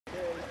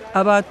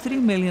About 3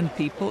 million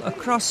people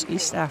across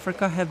East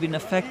Africa have been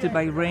affected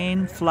by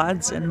rain,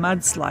 floods, and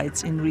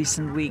mudslides in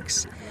recent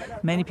weeks.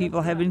 Many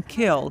people have been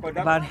killed,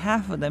 about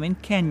half of them in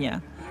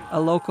Kenya. A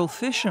local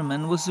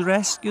fisherman was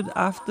rescued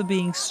after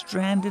being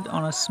stranded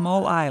on a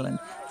small island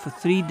for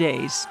 3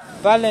 days.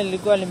 I'd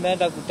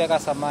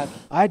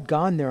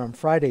gone there on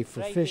Friday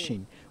for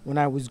fishing. When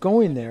I was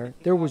going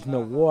there was no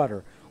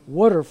water.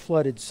 Water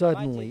flooded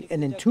suddenly,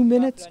 and in 2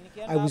 minutes,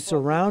 I was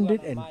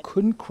surrounded and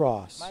couldn't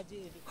cross.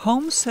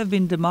 Homes have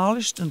been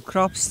demolished and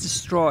crops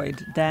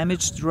destroyed.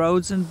 Damaged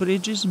roads and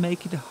bridges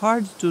make it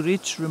hard to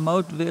reach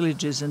remote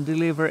villages and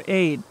deliver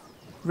aid.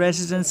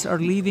 Residents are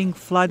leaving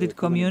flooded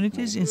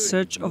communities in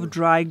search of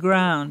dry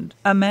ground.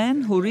 A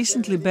man who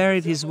recently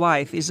buried his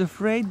wife is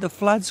afraid the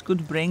floods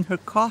could bring her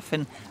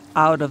coffin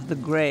out of the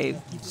grave.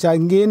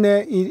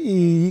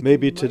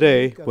 Maybe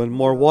today, when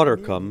more water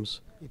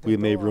comes, we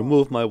may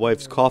remove my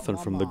wife's coffin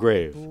from the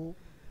grave.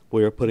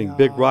 We are putting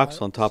big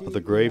rocks on top of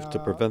the grave to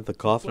prevent the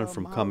coffin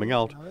from coming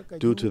out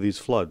due to these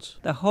floods.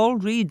 The whole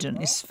region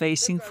is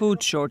facing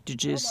food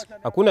shortages.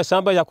 We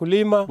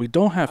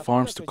don't have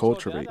farms to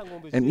cultivate,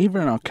 and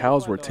even our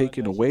cows were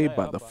taken away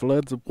by the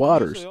floods of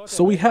waters,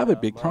 so we have a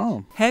big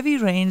problem. Heavy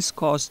rains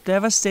caused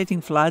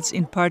devastating floods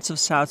in parts of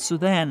South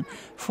Sudan,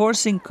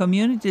 forcing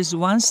communities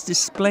once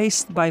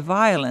displaced by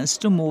violence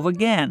to move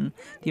again.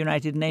 The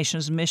United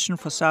Nations Mission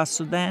for South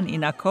Sudan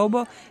in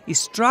Akobo is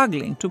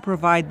struggling to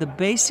provide the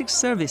basic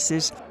services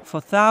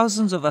for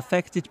thousands of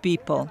affected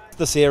people.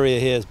 This area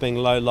here is being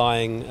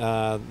low-lying.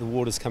 The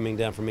water's coming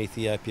down from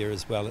Ethiopia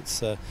as well.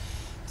 It's a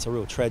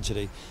real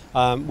tragedy.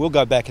 We'll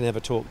go back and have a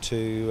talk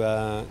to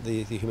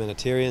the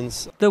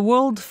humanitarians. The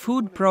World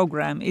Food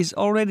Programme is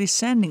already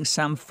sending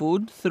some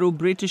food through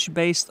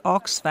British-based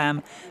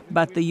Oxfam,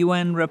 but the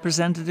UN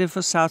representative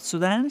for South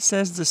Sudan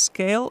says the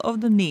scale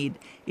of the need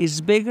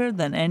is bigger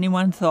than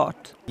anyone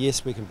thought.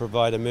 Yes, we can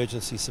provide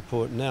emergency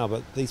support now,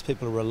 but these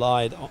people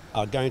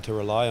are going to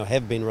rely, or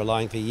have been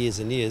relying for years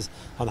and years,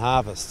 on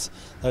harvests.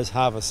 Those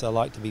harvests are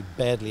like to be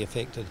badly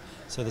affected,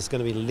 so there's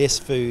going to be less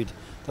food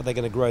that they're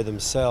going to grow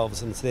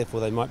themselves, and therefore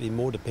they might be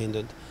more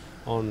dependent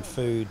on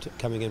food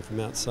coming in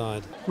from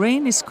outside.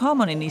 Rain is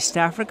common in East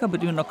Africa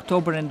between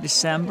October and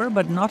December,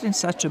 but not in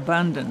such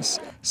abundance.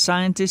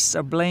 Scientists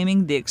are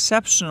blaming the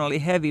exceptionally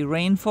heavy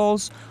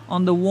rainfalls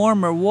on the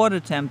warmer water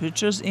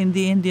temperatures in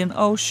the Indian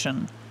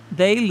Ocean.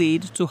 They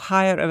lead to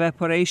higher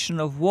evaporation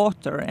of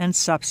water and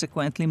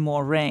subsequently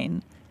more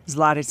rain.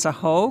 Zlatica,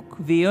 Hoke,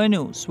 VOA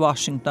News,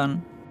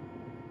 Washington.